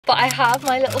But I have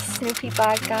my little Snoopy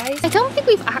bag, guys. I don't think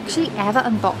we've actually ever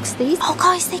unboxed these. Oh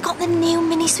guys, they got the new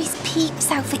Mini Sweets Peeps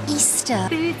out for Easter.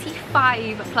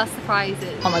 35 plus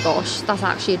surprises. Oh my gosh, that's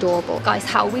actually adorable. Guys,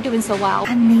 how are we doing so well?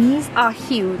 And these are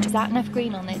huge. Is that enough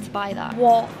green on it to buy that?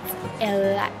 What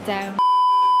a letdown.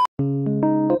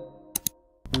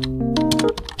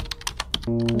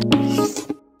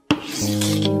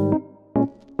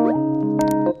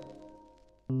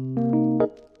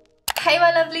 Hey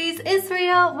my lovelies, it's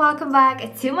Rhia. Welcome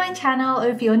back to my channel.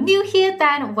 If you're new here,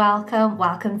 then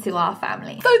welcome to our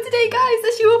family. So today guys,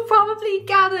 as you have probably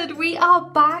gathered, we are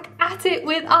back at it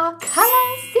with our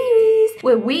colour series,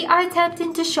 where we are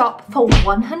attempting to shop for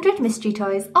 100 mystery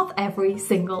toys of every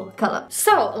single colour.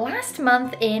 So last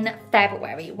month in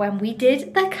February, when we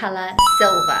did the colour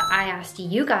silver, I asked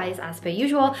you guys, as per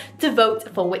usual, to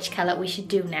vote for which colour we should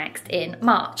do next in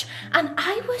March. And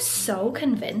I was so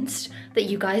convinced that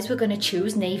you guys were going to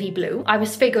choose navy blue. I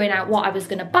was figuring out what I was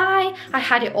going to buy. I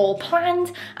had it all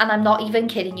planned, and I'm not even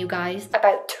kidding you guys.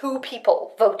 About 2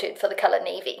 people voted for the colour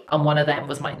navy. And one of them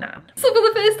was my nan. So for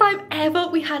the first time ever,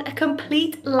 we had a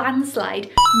complete landslide.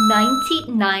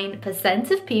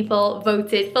 99% of people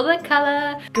voted for the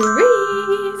colour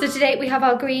green. So today we have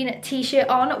our green t-shirt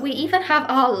on. We even have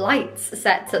our lights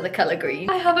set to the colour green.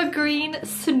 I have a green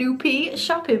Snoopy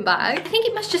shopping bag. I think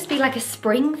it must just be like a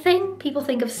spring thing. People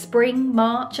think of spring,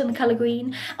 March and the colour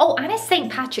green. Oh, and it's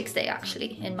St. Patrick's Day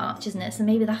actually in March, isn't it? So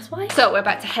maybe that's why. So we're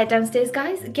about to head downstairs,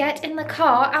 guys, get in the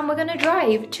car, and we're gonna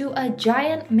drive to a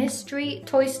giant mystery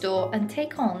toy store and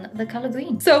take on the colour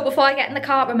green. So before I get in the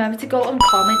car, remember to go and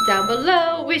comment down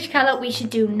below which colour we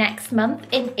should do next month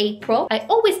in April. I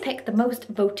always pick the most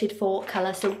voted for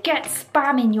colour, so get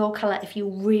spamming your colour if you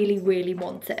really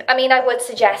want it. I mean, I would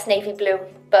suggest navy blue,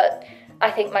 but I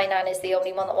think my nan is the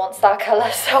only one that wants that colour,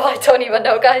 so I don't even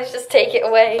know, guys. Just take it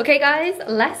away. Okay, guys,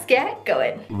 let's get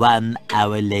going. 1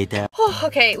 hour later. Oh,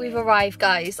 okay, we've arrived,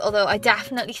 guys. Although I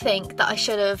definitely think that I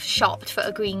should have shopped for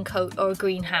a green coat or a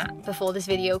green hat before this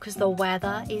video, because the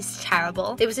weather is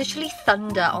terrible. There was literally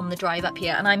thunder on the drive up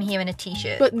here, and I'm here in a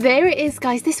t-shirt. But there it is,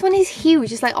 guys. This one is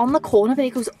huge. It's like on the corner, but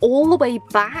it goes all the way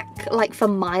back, like for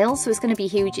miles, so it's going to be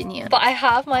huge in here. But I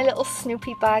have my little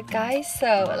Snoopy bag, guys,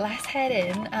 so let's head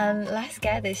in and let's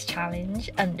get this challenge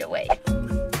underway.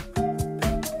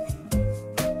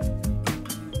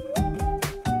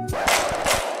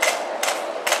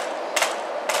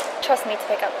 Trust me to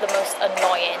pick up the most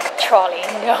annoying trolley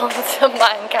known to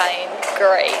mankind.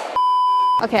 Great.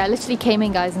 Okay, I literally came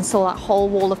in, guys, and saw that whole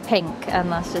wall of pink,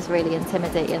 and that's just really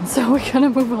intimidating. So we're gonna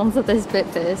move on to this bit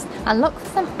first and look for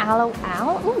some aloe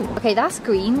owl. Ooh, okay, that's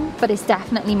green, but it's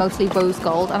definitely mostly rose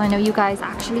gold, and I know you guys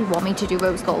actually want me to do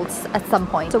rose golds at some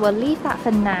point, so we'll leave that for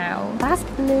now. That's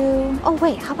blue. Oh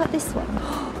wait, how about this one?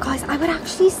 Guys, I would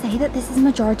actually say that this is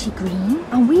majority green,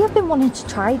 and we have been wanting to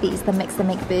try these, the Mix and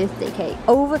Make birthday cake.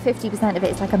 Over 50% of it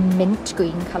is like a mint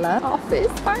green colour. Our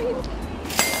first find.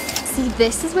 See,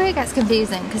 this is where it gets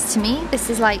confusing, because to me, this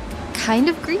is like kind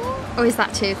of green, or is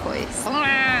that turquoise?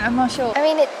 I'm not sure. I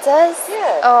mean, it does.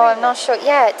 Yeah. Oh, I'm not sure.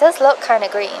 Yeah, it does look kind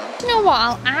of green. You know what?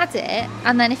 I'll add it,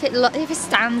 and then if it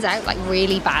stands out like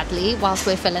really badly whilst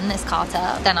we're filling this cart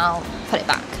up, then I'll put it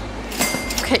back.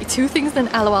 Okay, 2 things in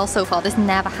LOL so far. This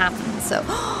never happens, so.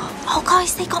 Oh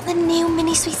guys, they got the new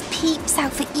Mini Sweets Peeps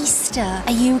out for Easter.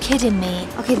 Are you kidding me?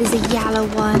 Okay, there's a yellow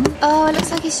one. Oh, it looks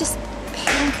like it's just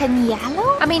pink and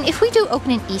yellow. I mean, if we do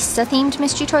open an Easter themed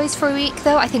mystery toys for a week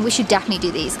though, I think we should definitely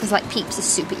do these, because like Peeps is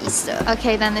super Easter.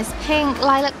 Okay, then there's pink,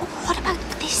 lilac. Oh, what about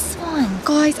this one?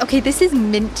 Guys, okay, this is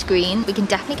mint green. We can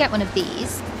definitely get one of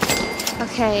these.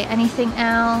 Okay, anything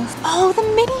else? Oh, the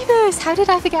Miniverse! How did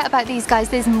I forget about these, guys?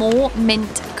 There's more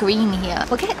mint green here.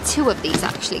 We'll get 2 of these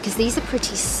actually, because these are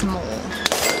pretty small.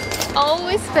 Oh,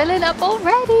 it's filling up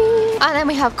already. And then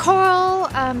we have coral,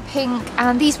 pink,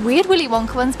 and these weird Willy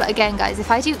Wonka ones. But again, guys,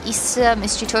 if I do Easter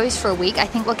mystery toys for a week, I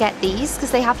think we'll get these,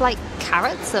 because they have like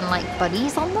carrots and like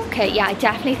bunnies on them. Okay, yeah, I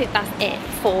definitely think that's it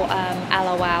for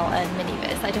LOL and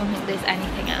Miniverse. I don't think there's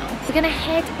anything else. We're gonna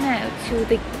head now to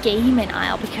the gaming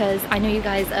aisle, because I know you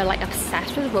guys are like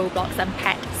obsessed with Roblox and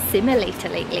Pet Simulator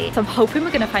lately, so I'm hoping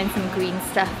we're gonna find some green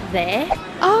stuff there.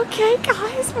 Okay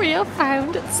guys, we have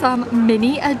found some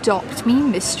mini Adopt Me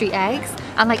mystery eggs,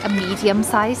 and like a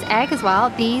medium-sized egg as well.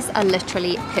 These are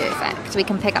literally perfect. We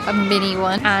can pick up a mini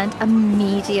one and a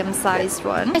medium-sized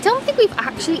one. I don't think we've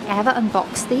actually ever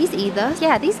unboxed these either.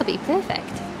 Yeah, these will be perfect.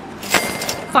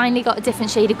 Finally got a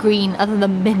different shade of green other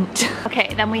than mint.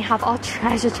 Okay, then we have our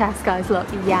treasure chest, guys.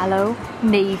 Look, yellow,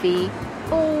 navy,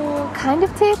 oh, kind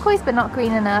of turquoise but not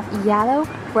green enough, yellow,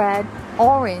 red,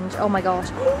 orange. Oh my gosh,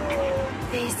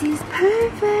 this is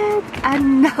perfect.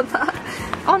 Another.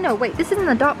 Oh no, wait, this isn't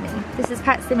Adopt Me. This is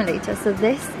Pet Simulator, so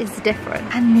this is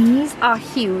different. And these are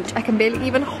huge. I can barely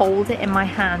even hold it in my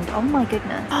hand. Oh my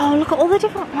goodness. Oh, look at all the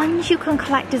different ones you can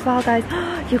collect as well, guys.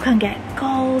 You can get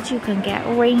gold, you can get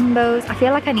rainbows. I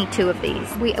feel like I need 2 of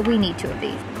these. We need 2 of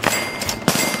these.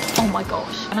 Oh my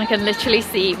gosh. And I can literally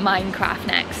see Minecraft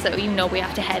next, so you know we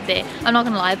have to head there. I'm not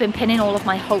gonna lie, I've been pinning all of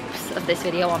my hopes of this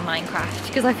video on Minecraft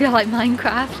because I feel like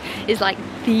Minecraft is like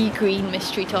the green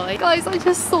mystery toy. Guys, I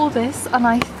just saw this and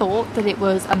I thought that it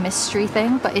was a mystery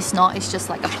thing, but it's not. It's just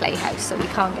like a playhouse, so we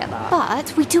can't get that.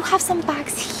 But we do have some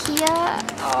bags here.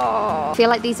 Oh, I feel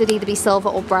like these would either be silver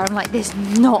or brown. Like there's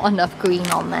not enough green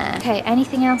on there. Okay,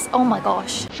 anything else? Oh my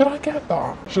gosh. Should I get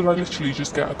that? Should I literally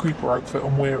just get a Creeper outfit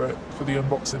and wear it for the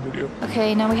unboxing video?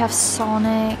 Okay, now we have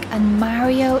Sonic and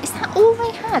Mario. Is that all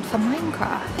they had for Minecraft?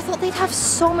 I thought they'd have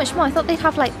so much more. I thought they'd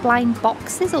have like blind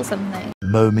boxes or something.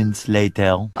 Moments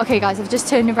later. Okay guys, I've just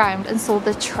turned around and saw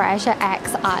the Treasure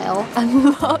X aisle and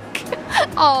look.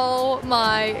 Oh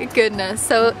my goodness.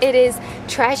 So it is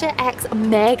Treasure X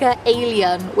Mega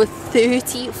Alien with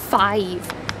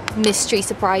 35 mystery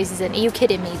surprises in. Are you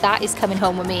kidding me? That is coming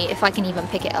home with me if I can even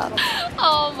pick it up.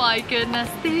 Oh my goodness,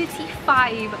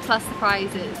 35 plus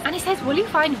surprises. And it says, will you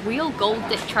find real gold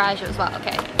dip treasure as well?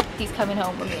 Okay, he's coming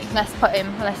home with me. Let's put him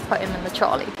in the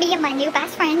trolley. Me and my new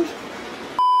best friend.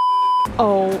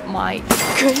 Oh my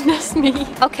goodness me.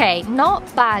 Okay,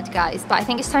 not bad guys, but I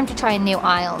think it's time to try a new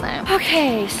aisle now.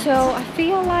 Okay, so I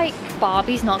feel like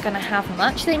Barbie's not gonna have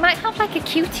much. They might have like a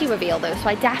cutie reveal though, so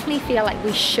I definitely feel like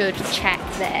we should check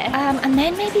there. And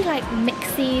then maybe like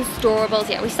Mixies, Doorables.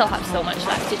 Yeah, we still have so much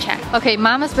left to check. Okay,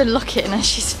 Mama's been looking and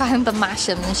she's found the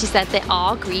Mash'ems and she said there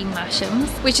are green Mash'ems,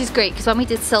 which is great because when we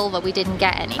did silver we didn't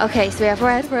get any. Okay, so we have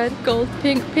red, gold,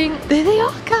 pink. There they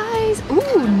are guys.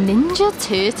 Ooh, Ninja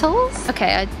Turtles.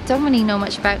 Okay, I don't really know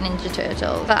much about Ninja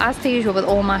Turtles, but as per usual with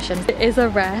all Mash'ems, it is a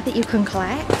rare that you can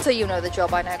collect. So you know the drill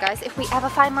by now guys. If we ever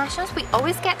find Mash'ems, we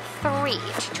always get 3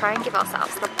 to try and give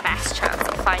ourselves the best chance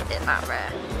of finding that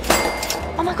rare.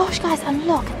 Oh my gosh guys, and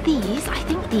look, these, I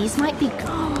think these might be,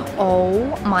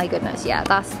 oh my goodness, yeah,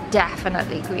 that's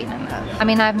definitely green in there. I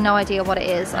mean, I have no idea what it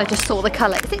is, I just saw the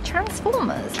colour. Is it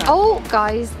Transformers? Oh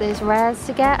guys, there's rares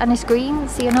to get and it's green,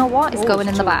 so you know what, it's going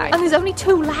in the bag. And there's only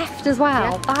 2 left as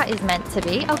well. Yeah. That is meant to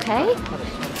be, okay.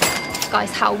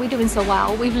 Guys, how are we doing so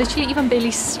well? We've literally even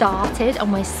barely started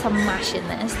and we're smashing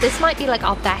this. This might be like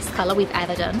our best colour we've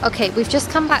ever done. Okay, we've just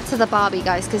come back to the Barbie,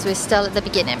 guys, because we're still at the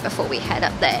beginning before we head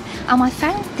up there. And I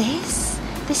found this.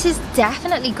 This is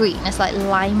definitely green. It's like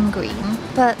lime green.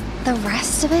 But the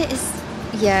rest of it is,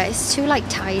 yeah, it's too like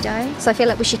tie-dye. So I feel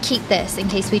like we should keep this in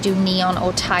case we do neon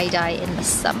or tie-dye in the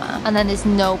summer. And then there's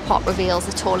no pop reveals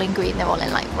at all in green. They're all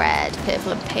in like red,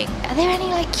 purple and pink. Are there any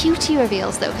like cutie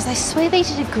reveals though? Because I swear they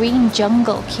did a green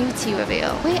jungle cutie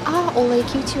reveal. Where are all their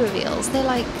cutie reveals? They're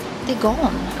like, they're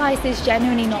gone. Guys, there's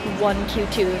genuinely not one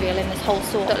cutie reveal in this whole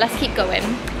store. So let's keep going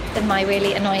in my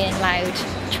really annoying loud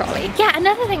trolley. Yeah,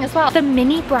 another thing as well, the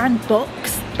mini brand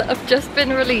books that have just been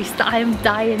released that I am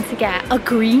dying to get are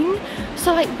green.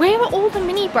 So like, where are all the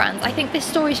mini brands? I think this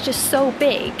store is just so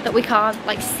big that we can't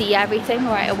like see everything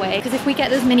right away. Because if we get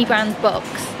those mini brand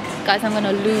books, guys, I'm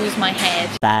gonna lose my head.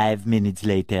 5 minutes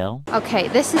later. Okay,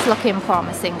 this is looking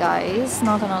promising, guys.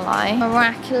 Not gonna lie.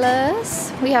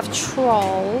 Miraculous. We have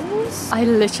trolls. I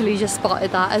literally just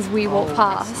spotted that as we walked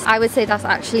past. I would say that's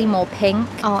actually more pink.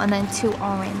 Oh, and then 2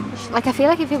 orange. Like, I feel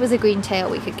like if it was a green tail,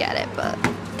 we could get it, but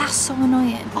that's so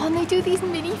annoying. Oh, and they do these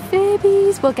mini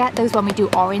Furbies. We'll get those when we do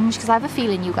orange, because I have a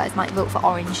feeling you guys might vote for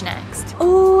orange next.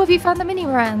 Oh, have you found the mini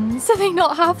brands? Do they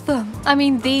not have them? I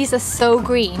mean, these are so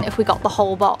green if we got the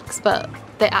whole box, but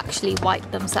they actually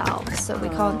white themselves, so we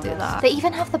can't do that. They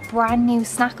even have the brand new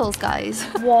Snackles, guys.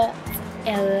 What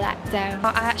a letdown.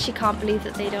 I actually can't believe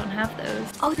that they don't have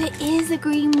those. Oh, there is a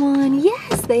green one.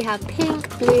 Yes, they have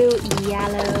pink, blue,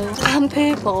 yellow and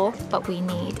purple, but we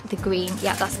need the green.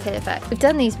 Yeah, that's perfect. We've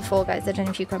done these before, guys. I don't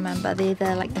know if you can remember.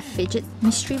 They're like the fidget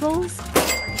mystery balls.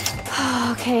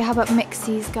 Okay, how about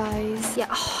Mixies, guys? Yeah,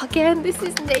 oh, again, this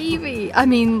is navy. I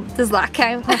mean, does that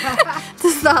count?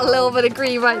 Does that little bit of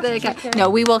green right there count? No,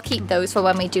 we will keep those for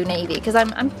when we do navy, because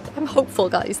I'm hopeful,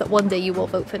 guys, that one day you will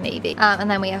vote for navy. And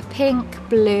then we have pink,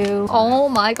 blue. Oh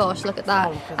my gosh, look at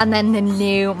that. And then the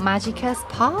new Magicus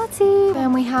Party.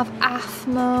 Then we have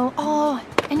Aphmo. Oh,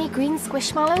 any green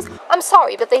Squishmallows? I'm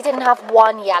sorry, but they didn't have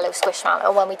one yellow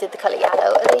Squishmallow when we did the colour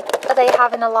yellow. Are they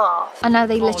having a laugh? And now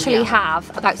they literally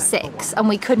have about 6 and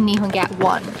we couldn't even get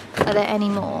one. Are there any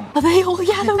more? Are they all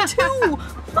yellow too?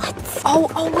 What?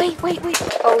 Oh, wait.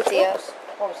 Oh dear.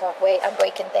 What was that? Wait, I'm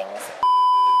breaking things.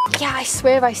 Yeah, I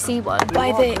swear I see one.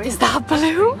 By the, is that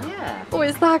blue? Yeah. Or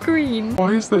is that green?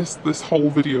 Why is this whole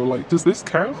video like, does this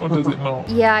count or does it not?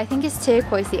 Yeah, I think it's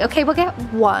turquoisey. Okay, we'll get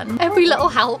one. Every little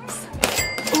helps.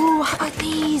 Ooh, how about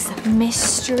these?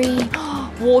 Mystery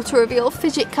water reveal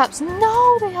fidget cups.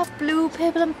 No, they have blue,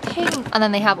 purple and pink. And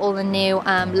then they have all the new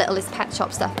Littlest Pet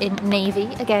Shop stuff in navy.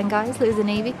 Again, guys, loads of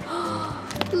navy.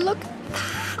 Look at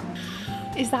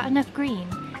that. Is that enough green?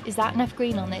 Is that enough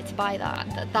green on there to buy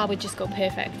that? That would just go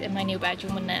perfect in my new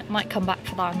bedroom, wouldn't it? Might come back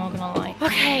for that, I'm not gonna lie.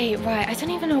 Okay, right, I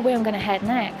don't even know where I'm gonna head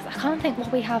next. I can't think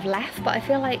what we have left, but I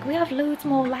feel like we have loads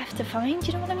more left to find,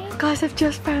 you know what I mean? Guys, I've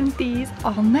just found these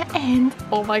on the end.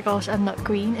 Oh my gosh, and look,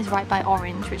 green is right by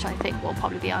orange, which I think will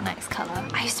probably be our next colour.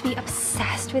 I used to be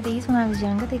obsessed with these when I was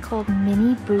younger. They're called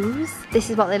mini boos.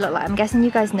 This is what they look like. I'm guessing you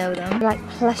guys know them. They're like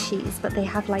plushies, but they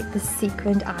have like the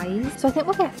sequined eyes. So I think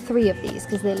we'll get 3 of these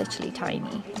because they're literally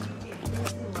tiny.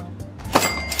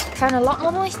 Found a lot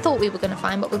more than I thought we were going to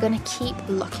find, but we're going to keep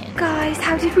looking. Guys,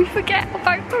 how did we forget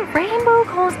about the rainbow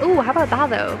corns? Oh, how about that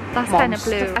though? That's kind of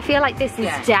blue. I feel like this is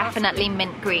definitely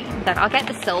mint green. Then I'll get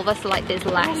the silver so like there's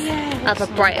less of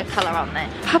a brighter colour on there.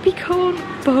 Happy cone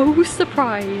bow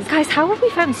surprise. Guys, how have we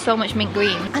found so much mint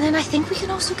green? And then I think we can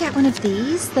also get one of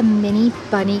these, the mini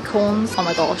bunny corns. Oh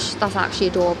my gosh, that's actually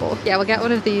adorable. Yeah, we'll get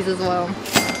one of these as well.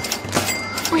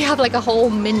 We have like a whole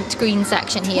mint green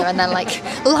section here and then like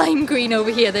lime green over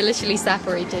here. They're literally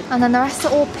separated. And then the rest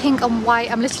are all pink and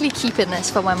white. I'm literally keeping this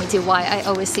for when we do white. I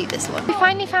always see this one. We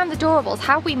finally found the adorables.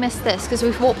 How have we missed this? Because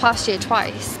we've walked past here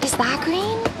twice. Is that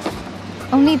green?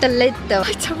 Only the lid though.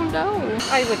 I don't know.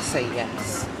 I would say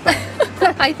yes.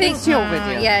 I think it's your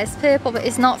video. Yeah, it's purple, but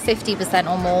it's not 50%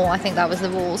 or more. I think that was the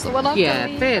rules. So yeah,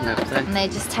 fair enough then. And they're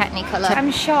just Technicolor. I'm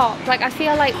shocked. Like I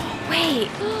feel like, wait.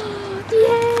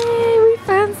 Yay, we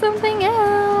found something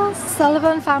else.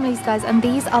 Sullivan Families, guys, and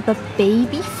these are the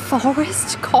baby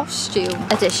forest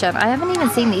costume edition. I haven't even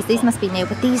seen these. These must be new,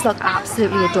 but these look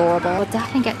absolutely adorable. We'll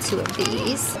definitely get 2 of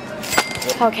these.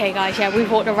 Okay guys, yeah, we've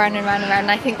walked around and around and around,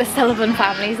 and I think the Sullivan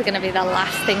Families are going to be the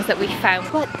last things that we found.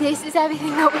 But this is everything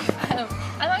that we found.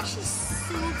 I'm actually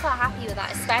super happy with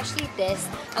that, especially this.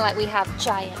 And like we have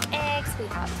giant eggs, we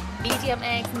have medium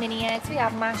eggs, mini eggs, we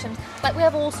have mushrooms, like we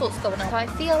have all sorts going on. So I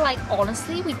feel like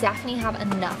honestly we definitely have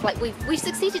enough. Like we've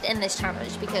succeeded in this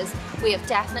challenge because we have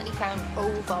definitely found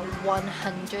over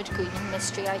 100 green and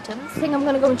mystery items. I think I'm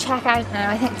gonna go and check out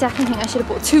now. I definitely think I should have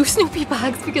bought 2 Snoopy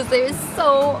bags because there is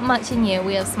so much in here.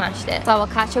 We have smashed it. So I will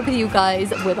catch up with you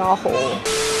guys with our haul.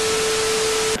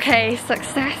 Okay,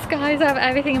 success guys. I have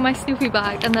everything in my Snoopy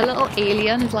bag and the little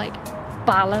alien is like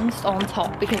balanced on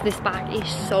top because this bag is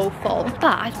so full.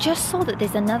 But I just saw that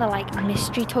there's another like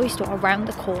mystery toy store around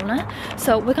the corner,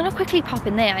 so we're gonna quickly pop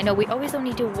in there. I know we always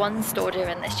only do one store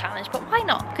during this challenge, but why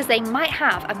not? Because they might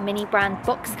have a mini brand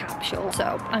books capsule,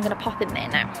 so I'm gonna pop in there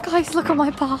now. Guys, look at my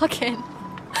parking.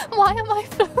 Why am I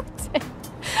floating?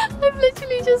 I've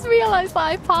literally just realised that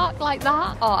I park like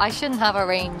that. Oh, I shouldn't have a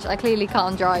range. I clearly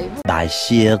can't drive. By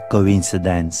sheer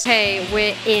coincidence. Okay,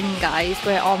 we're in, guys.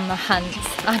 We're on the hunt.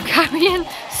 I'm carrying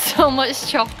so much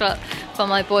chocolate for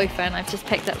my boyfriend. I've just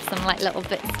picked up some like little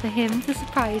bits for him to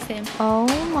surprise him. Oh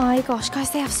my gosh,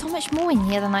 guys, they have so much more in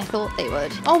here than I thought they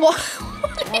would. Oh, what?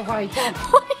 Oh my God.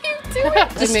 What are you doing?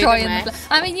 Destroying the...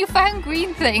 I mean, you found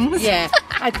green things. Yeah,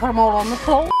 I put them all on the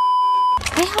floor.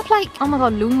 They have like, oh my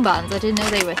god, loom bands. I didn't know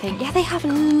they were a thing. Yeah, they have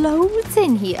loads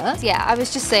in here. Yeah, I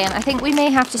was just saying, I think we may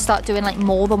have to start doing like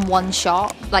more than one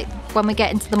shop. Like when we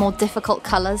get into the more difficult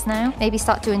colours now. Maybe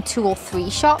start doing 2 or 3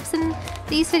 shops in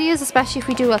these videos, especially if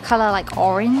we do a colour like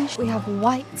orange. We have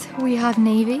white, we have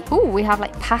navy. Oh, we have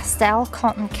like pastel,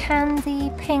 cotton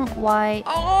candy, pink, white.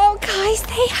 Oh, guys,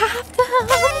 they have them.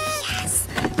 Yes.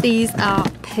 These are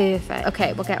perfect.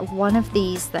 Okay, we'll get one of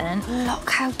these then. Look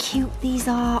how cute these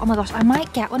are. Oh my gosh, I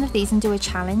might get one of these and do a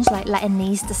challenge, like letting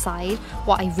these decide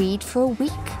what I read for a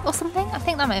week or something. I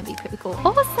think that might be pretty cool.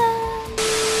 Awesome.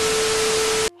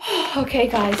 Okay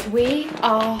guys, we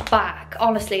are back.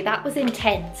 Honestly, that was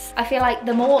intense. I feel like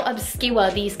the more obscure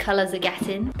these colours are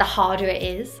getting, the harder it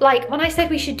is. Like when I said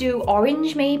we should do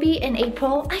orange maybe in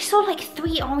April, I saw like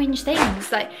 3 orange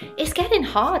things. Like it's getting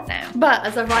hard now. But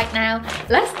as of right now,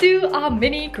 let's do our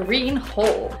mini green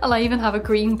haul. And I even have a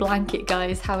green blanket,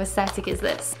 guys. How aesthetic is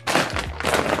this?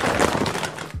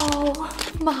 Oh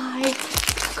my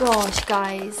gosh,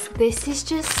 guys. This is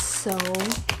just so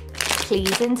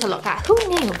pleasing to look at. Who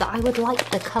knew that I would like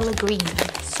the colour green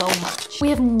so much? We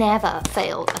have never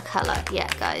failed a colour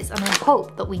yet, guys, and I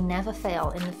hope that we never fail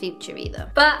in the future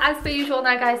either. But as per usual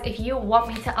now, guys, if you want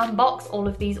me to unbox all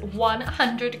of these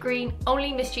 100 green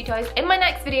only mystery toys in my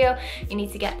next video, you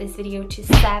need to get this video to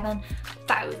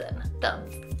 7,000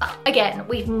 thumbs up. Again,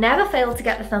 we've never failed to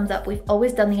get the thumbs up. We've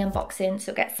always done the unboxing,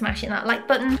 so get smashing that like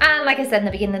button. And like I said in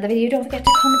the beginning of the video, don't forget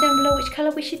to comment down below which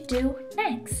colour we should do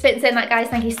next. But in saying that, guys,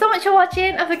 thank you so much for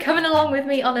watching and for coming along with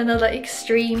me on another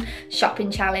extreme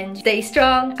shopping challenge. Stay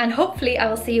strong, and hopefully I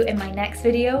will see you in my next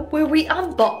video where we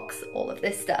unbox all of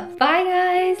this stuff. Bye,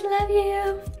 guys. Love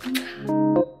you.